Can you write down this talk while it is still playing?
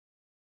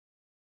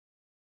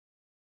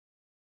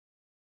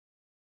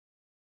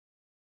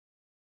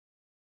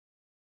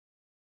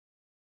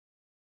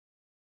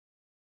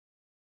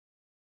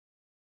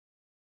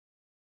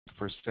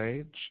for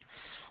Sage.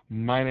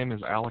 My name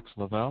is Alex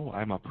Lavelle.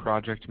 I'm a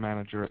project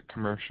manager at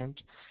Commercient,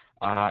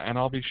 and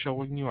I'll be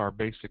showing you our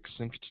basic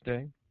sync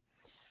today.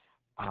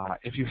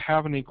 If you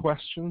have any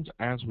questions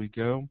as we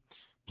go,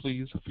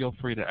 please feel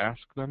free to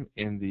ask them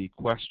in the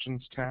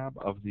Questions tab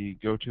of the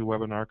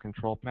GoToWebinar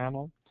control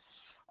panel.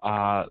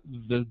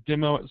 The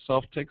demo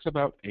itself takes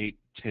about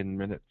 8-10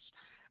 minutes,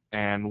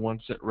 and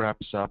once it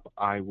wraps up,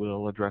 I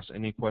will address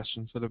any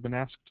questions that have been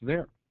asked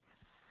there.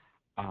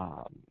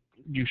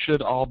 You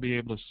should all be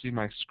able to see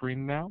my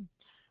screen now.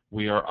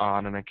 We are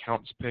on an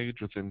accounts page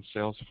within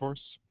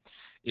Salesforce.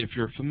 If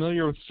you're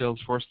familiar with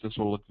Salesforce, this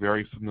will look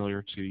very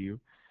familiar to you.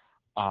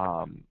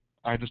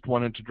 I just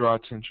wanted to draw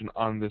attention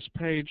on this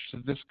page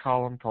to this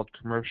column called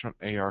Commercient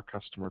AR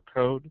Customer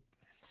Code.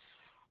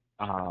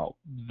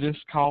 This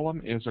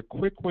column is a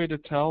quick way to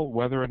tell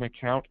whether an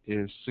account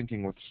is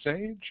syncing with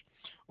Sage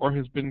or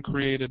has been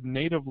created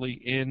natively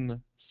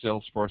in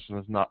Salesforce and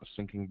is not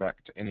syncing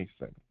back to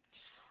anything.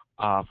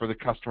 For the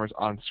customers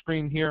on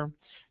screen here,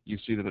 you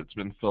see that it's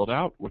been filled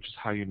out, which is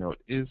how you know it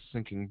is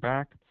syncing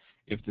back.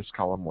 If this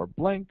column were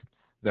blank,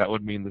 that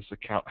would mean this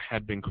account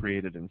had been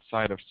created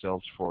inside of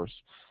Salesforce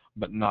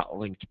but not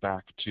linked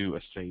back to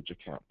a Sage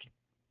account.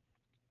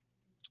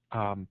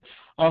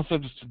 Also,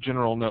 just a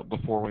general note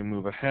before we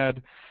move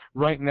ahead,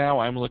 right now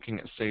I'm looking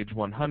at Sage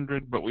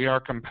 100, but we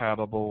are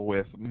compatible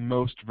with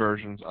most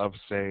versions of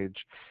Sage,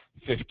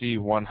 50,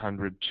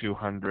 100,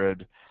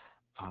 200,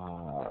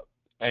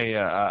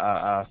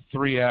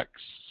 3X,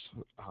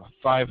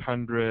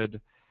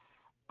 500,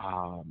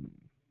 a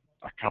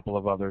couple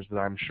of others that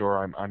I'm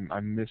sure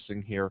I'm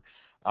missing here,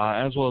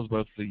 as well as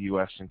both the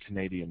US and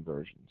Canadian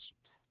versions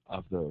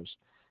of those.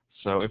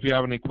 So if you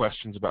have any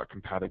questions about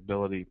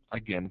compatibility,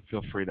 again,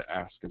 feel free to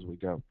ask as we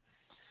go.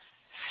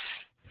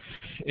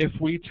 If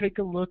we take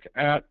a look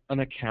at an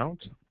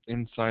account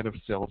inside of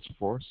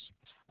Salesforce,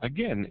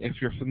 again,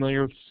 if you're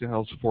familiar with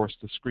Salesforce,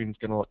 the screen's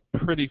going to look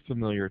pretty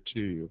familiar to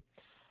you.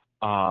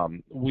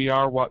 We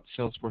are what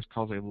Salesforce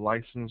calls a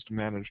licensed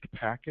managed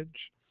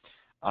package.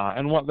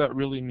 And what that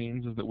really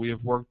means is that we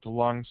have worked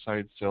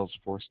alongside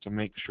Salesforce to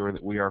make sure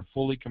that we are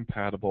fully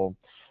compatible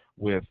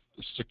with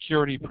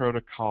security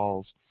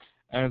protocols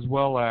as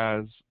well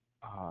as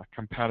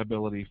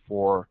compatibility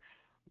for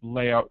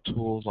layout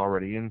tools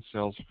already in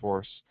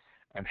Salesforce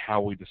and how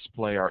we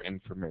display our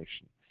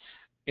information.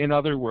 In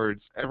other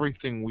words,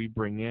 everything we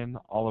bring in,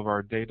 all of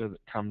our data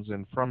that comes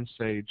in from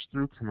Sage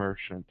through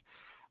Commercient,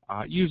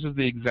 uses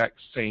the exact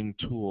same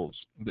tools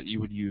that you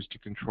would use to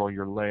control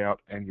your layout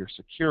and your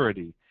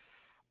security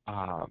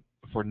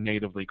for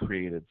natively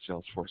created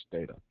Salesforce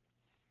data.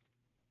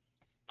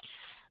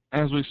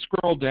 As we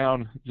scroll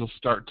down, you'll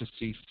start to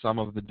see some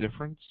of the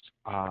difference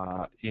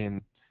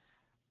in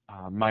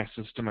my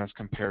system as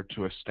compared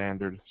to a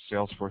standard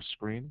Salesforce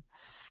screen.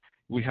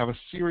 We have a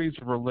series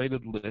of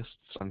related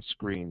lists on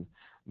screen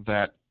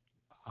that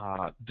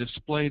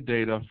display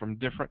data from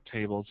different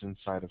tables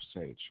inside of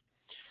Sage.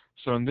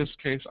 So in this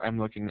case, I'm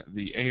looking at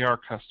the AR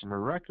customer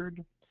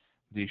record,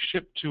 the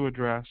ship to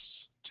address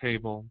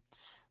table,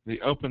 the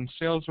open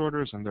sales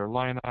orders and their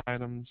line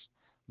items,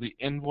 the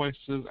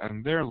invoices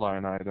and their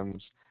line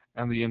items,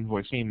 and the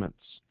invoice payments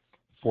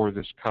for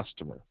this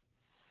customer.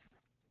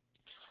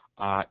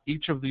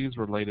 Each of these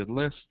related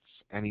lists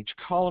and each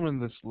column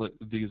in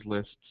these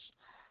lists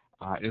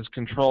is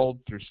controlled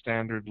through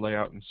standard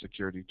layout and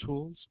security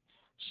tools.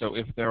 So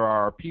if there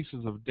are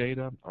pieces of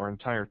data or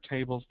entire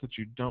tables that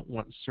you don't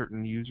want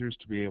certain users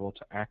to be able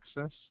to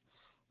access,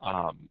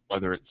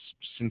 whether it's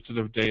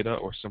sensitive data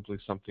or simply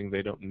something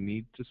they don't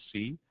need to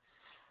see,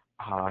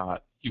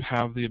 you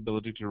have the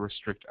ability to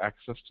restrict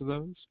access to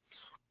those.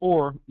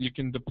 Or you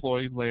can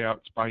deploy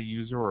layouts by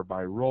user or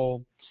by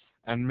role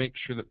and make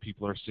sure that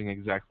people are seeing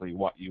exactly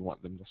what you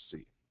want them to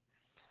see.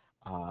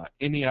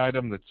 Any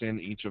item that's in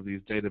each of these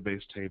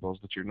database tables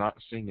that you're not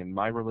seeing in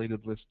my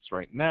related lists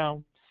right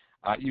now,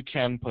 you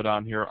can put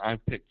on here.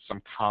 I've picked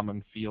some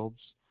common fields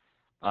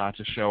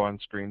to show on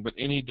screen, but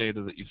any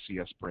data that you see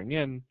us bring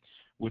in,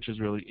 which is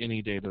really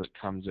any data that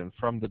comes in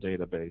from the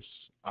database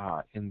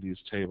in these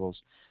tables,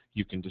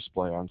 you can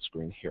display on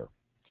screen here.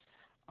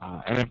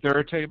 And if there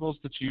are tables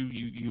that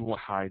you will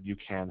hide, you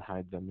can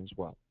hide them as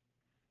well.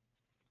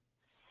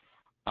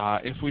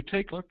 If we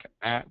take a look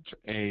at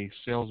a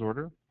sales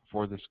order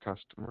for this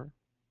customer,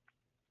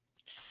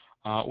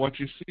 what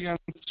you see on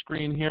the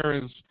screen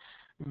here is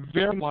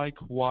very like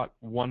what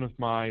one of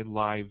my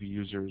live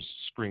users'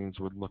 screens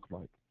would look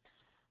like.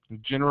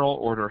 General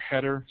order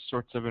header,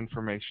 sorts of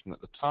information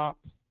at the top,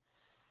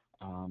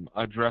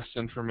 address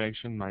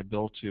information, my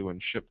bill to and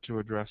ship to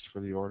address for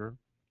the order.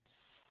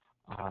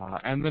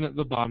 And then at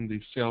the bottom,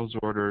 these sales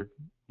order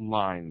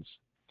lines.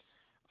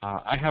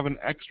 I have an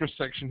extra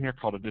section here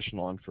called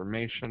additional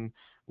information,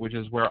 which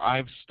is where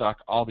I've stuck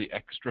all the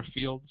extra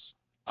fields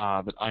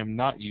that I'm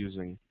not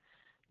using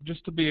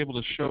just to be able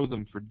to show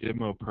them for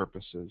demo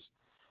purposes.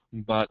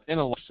 But in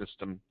a live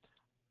system,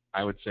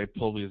 I would say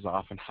pull these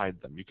off and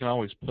hide them. You can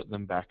always put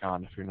them back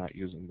on if you're not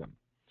using them.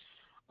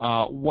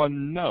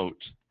 One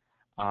note,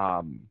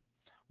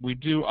 we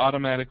do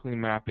automatically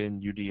map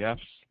in UDFs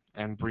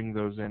and bring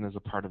those in as a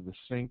part of the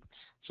sync.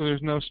 So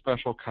there's no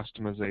special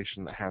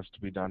customization that has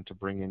to be done to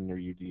bring in your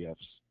UDFs.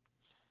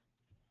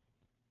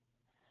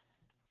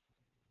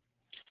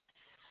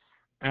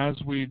 As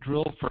we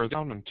drill further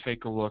down and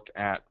take a look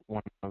at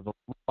one of the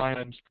line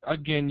items,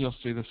 again, you'll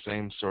see the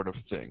same sort of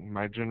thing.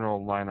 My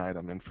general line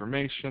item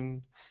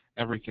information,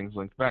 everything's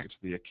linked back to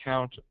the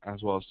account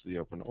as well as to the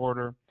open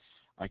order.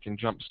 I can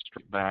jump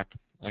straight back.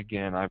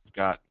 Again, I've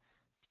got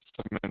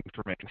some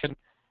information hidden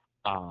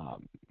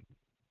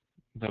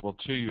that will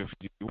tell you if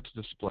you want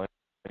to display.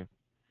 And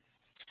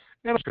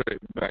I'll go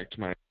back to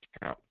my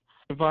account.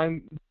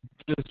 Design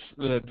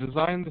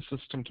the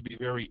system to be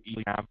very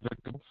easily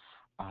navigable.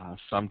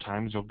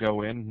 Sometimes you'll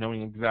go in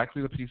knowing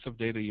exactly the piece of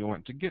data you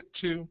want to get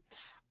to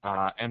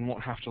and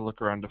won't have to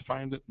look around to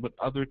find it, but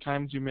other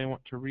times you may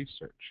want to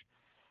research.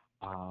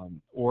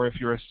 Or if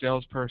you're a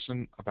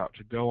salesperson about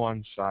to go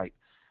on site,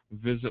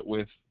 visit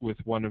with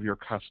one of your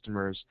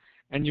customers,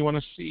 and you want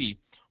to see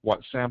what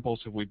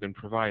samples have we been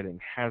providing.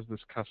 Has this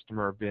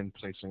customer been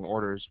placing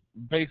orders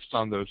based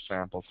on those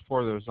samples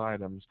for those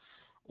items,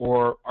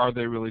 or are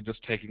they really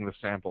just taking the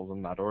samples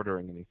and not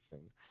ordering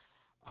anything?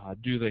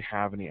 Do they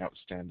have any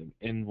outstanding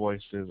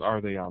invoices?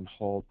 Are they on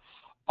hold?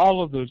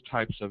 All of those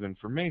types of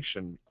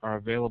information are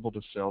available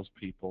to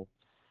salespeople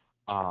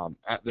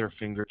at their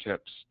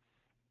fingertips.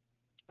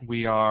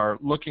 We are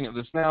looking at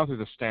this now through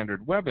the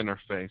standard web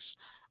interface,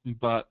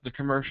 but the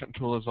Commercient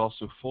tool is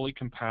also fully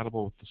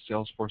compatible with the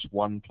Salesforce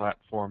One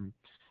platform.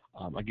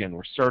 Again,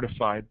 we're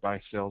certified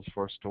by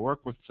Salesforce to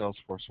work with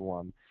Salesforce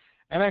One.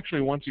 And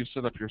actually, once you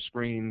set up your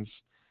screens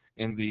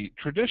in the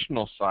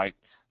traditional site,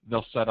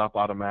 they'll set up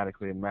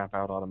automatically and map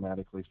out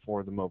automatically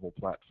for the mobile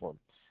platform.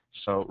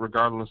 So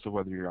regardless of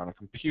whether you're on a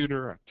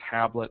computer, a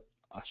tablet,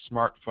 a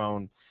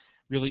smartphone,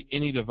 really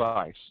any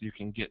device, you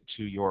can get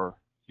to your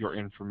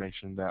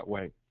information that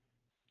way.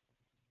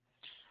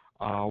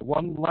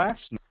 One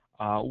last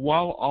note,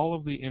 while all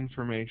of the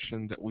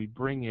information that we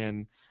bring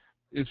in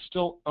is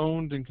still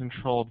owned and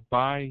controlled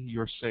by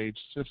your Sage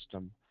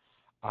system,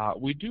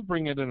 we do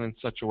bring it in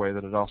such a way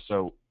that it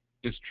also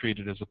is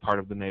treated as a part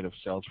of the native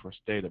Salesforce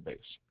database.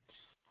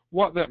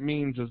 What that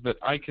means is that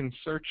I can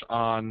search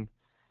on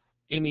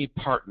any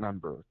part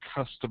number,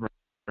 customer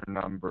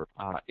number,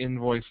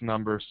 invoice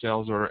number,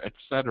 sales order,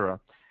 etc.,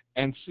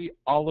 and see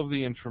all of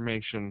the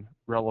information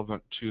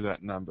relevant to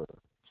that number.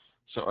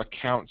 So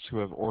accounts who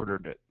have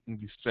ordered it,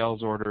 the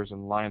sales orders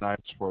and line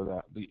items for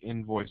that, the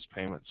invoice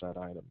payments that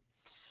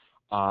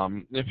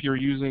item. If you're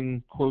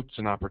using quotes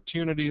and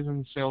opportunities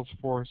in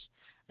Salesforce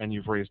and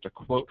you've raised a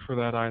quote for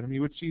that item,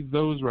 you would see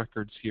those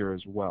records here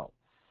as well.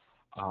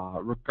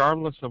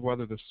 Regardless of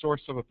whether the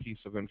source of a piece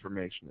of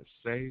information is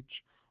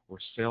Sage or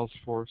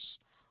Salesforce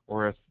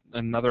or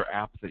another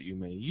app that you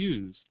may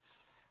use,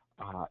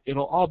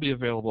 it'll all be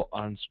available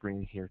on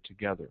screen here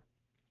together.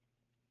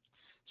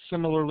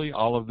 Similarly,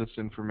 all of this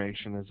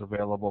information is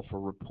available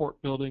for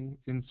report building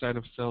inside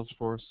of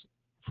Salesforce,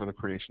 for the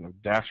creation of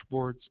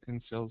dashboards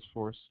in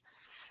Salesforce,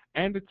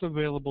 and it's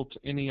available to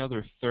any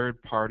other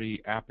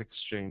third-party App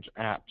Exchange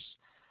apps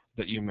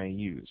that you may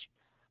use.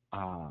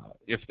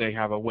 If they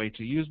have a way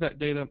to use that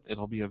data,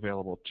 it'll be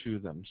available to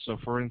them. So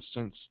for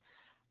instance,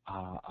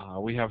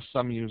 we have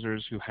some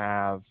users who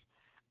have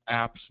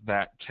apps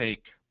that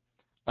take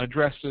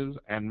addresses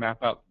and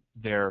map out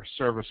their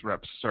service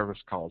reps' service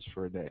calls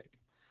for a day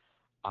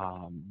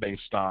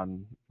based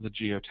on the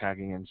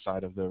geotagging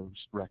inside of those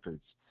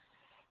records.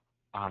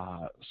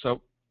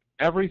 So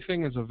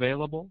everything is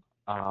available.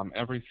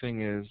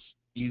 Everything is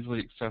easily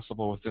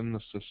accessible within the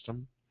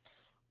system.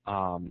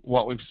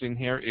 What we've seen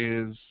here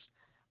is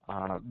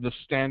the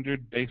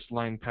standard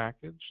baseline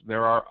package.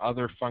 There are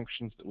other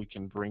functions that we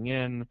can bring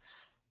in,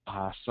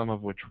 some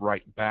of which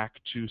write back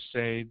to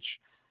Sage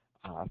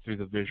through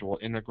the Visual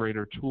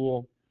Integrator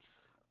tool.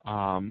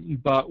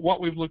 But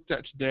what we've looked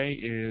at today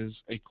is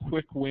a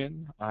quick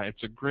win.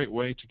 It's a great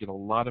way to get a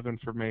lot of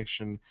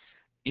information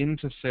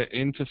into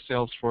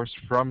Salesforce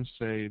from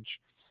Sage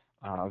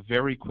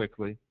very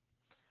quickly.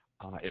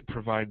 It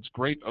provides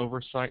great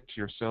oversight to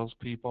your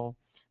salespeople,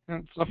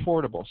 and it's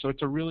affordable. So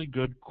it's a really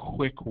good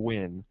quick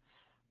win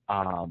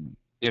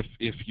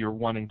if you're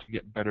wanting to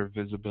get better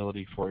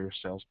visibility for your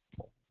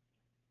salespeople.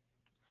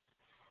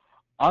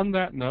 On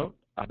that note,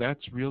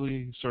 that's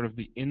really sort of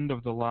the end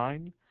of the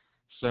line.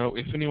 So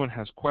if anyone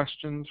has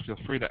questions, feel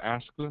free to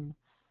ask them.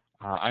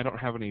 I don't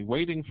have any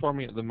waiting for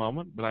me at the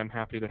moment, but I'm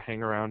happy to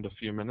hang around a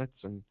few minutes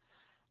and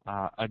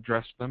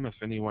address them if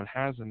anyone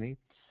has any.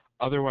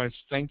 Otherwise,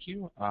 thank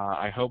you.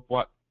 I hope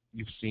what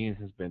you've seen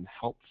has been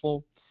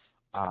helpful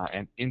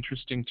and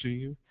interesting to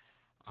you.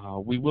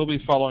 We will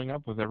be following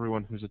up with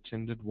everyone who's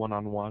attended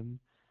one-on-one.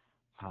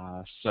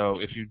 So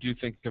if you do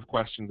think of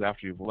questions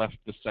after you've left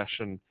the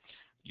session,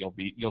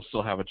 you'll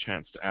still have a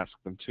chance to ask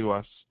them to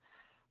us.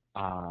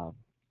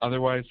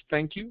 Otherwise,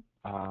 thank you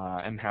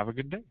and have a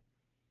good day.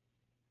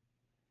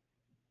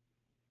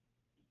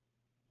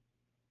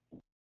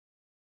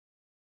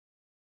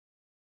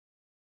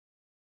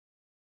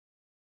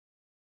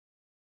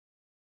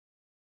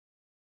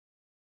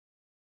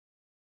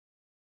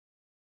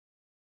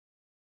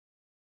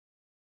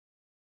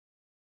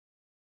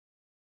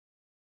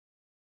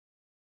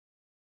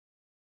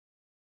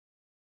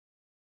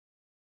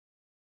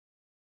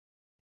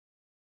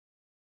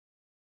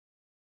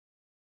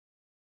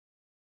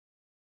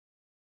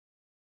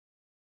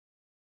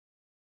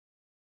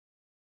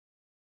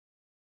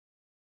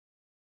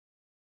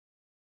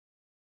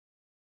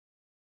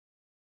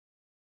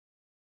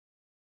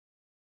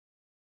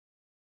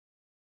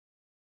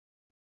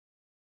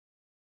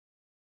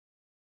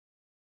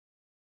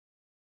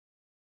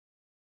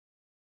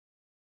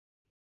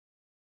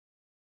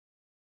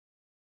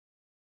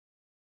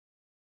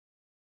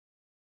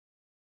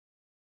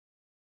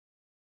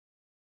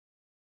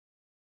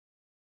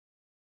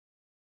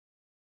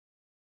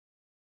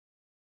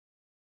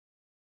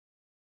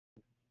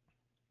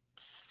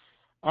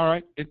 All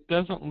right, it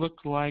doesn't look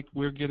like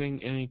we're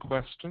getting any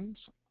questions.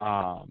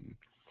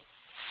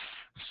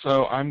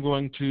 So I'm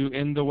going to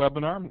end the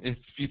webinar. If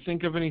you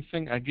think of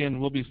anything, again,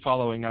 we'll be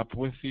following up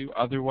with you.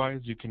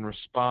 Otherwise, you can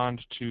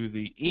respond to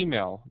the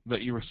email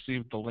that you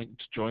received the link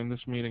to join this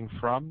meeting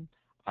from.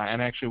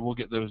 And actually, we'll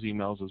get those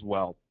emails as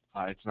well.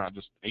 It's not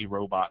just a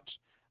robot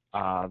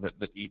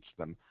that eats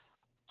them.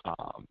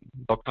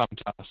 They'll come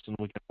to us, and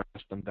we can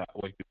address them that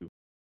way too.